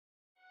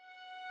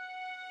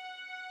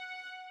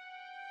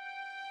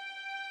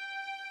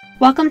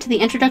Welcome to the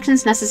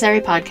Introductions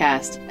Necessary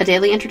podcast, a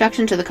daily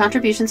introduction to the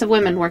contributions of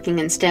women working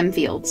in STEM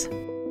fields.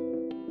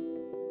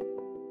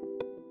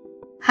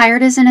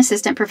 Hired as an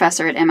assistant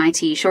professor at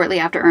MIT shortly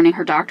after earning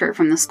her doctorate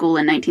from the school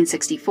in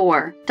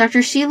 1964,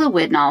 Dr. Sheila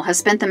Widnall has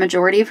spent the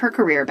majority of her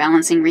career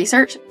balancing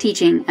research,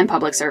 teaching, and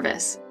public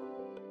service.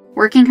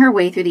 Working her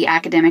way through the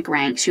academic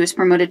ranks, she was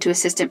promoted to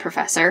assistant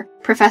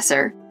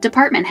professor,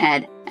 department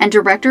head, and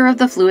director of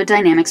the Fluid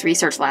Dynamics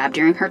Research Lab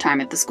during her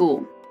time at the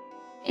school.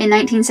 In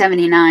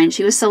 1979,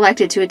 she was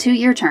selected to a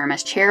 2-year term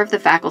as chair of the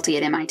faculty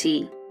at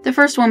MIT, the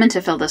first woman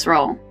to fill this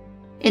role.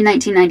 In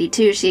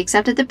 1992, she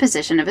accepted the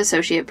position of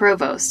associate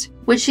provost,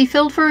 which she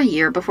filled for a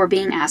year before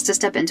being asked to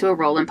step into a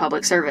role in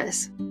public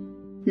service.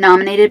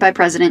 Nominated by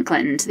President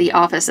Clinton to the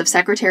office of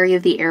Secretary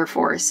of the Air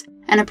Force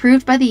and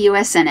approved by the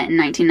U.S. Senate in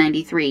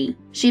 1993,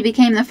 she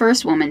became the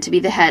first woman to be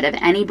the head of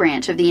any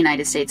branch of the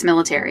United States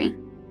military.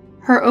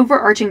 Her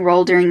overarching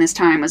role during this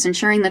time was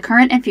ensuring the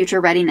current and future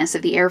readiness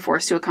of the Air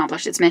Force to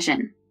accomplish its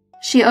mission.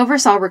 She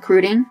oversaw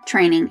recruiting,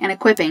 training, and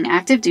equipping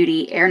active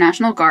duty Air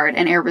National Guard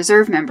and Air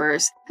Reserve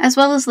members, as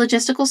well as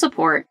logistical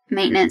support,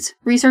 maintenance,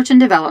 research and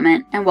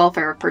development, and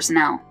welfare of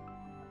personnel.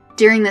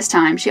 During this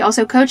time, she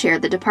also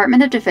co-chaired the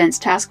Department of Defense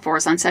Task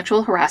Force on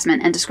Sexual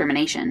Harassment and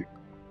Discrimination.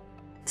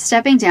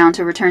 Stepping down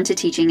to return to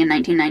teaching in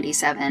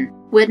 1997,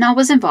 Widnall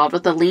was involved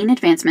with the Lean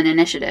Advancement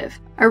Initiative,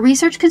 a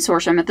research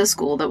consortium at the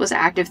school that was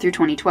active through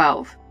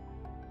 2012.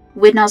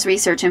 Widnall's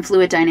research in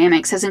fluid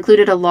dynamics has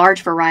included a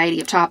large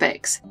variety of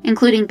topics,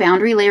 including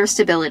boundary layer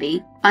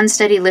stability,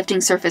 unsteady lifting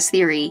surface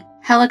theory,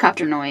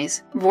 helicopter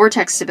noise,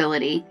 vortex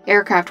stability,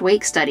 aircraft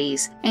wake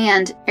studies,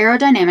 and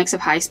aerodynamics of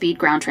high-speed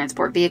ground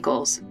transport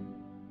vehicles.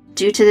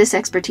 Due to this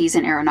expertise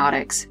in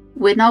aeronautics,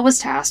 Widnall was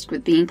tasked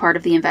with being part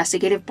of the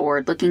investigative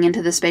board looking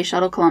into the Space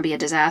Shuttle Columbia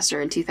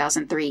disaster in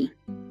 2003.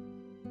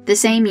 The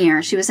same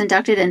year, she was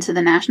inducted into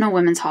the National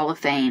Women's Hall of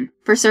Fame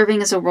for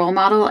serving as a role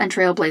model and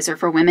trailblazer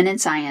for women in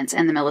science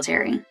and the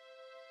military.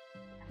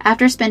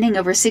 After spending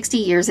over 60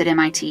 years at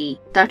MIT,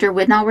 Dr.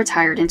 Widnall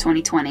retired in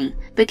 2020,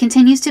 but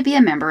continues to be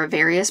a member of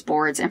various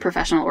boards and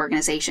professional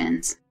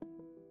organizations.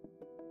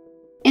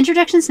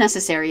 Introductions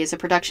Necessary is a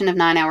production of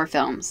 9 Hour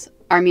Films.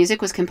 Our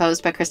music was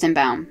composed by Kristen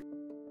Baum.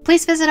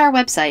 Please visit our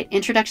website,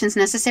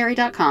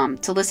 introductionsnecessary.com,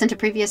 to listen to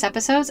previous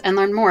episodes and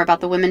learn more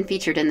about the women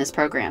featured in this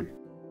program.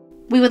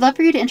 We would love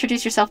for you to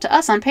introduce yourself to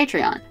us on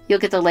Patreon. You'll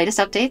get the latest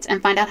updates and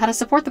find out how to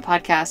support the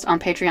podcast on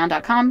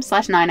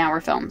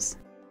patreon.com/9hourfilms.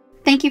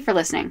 Thank you for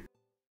listening.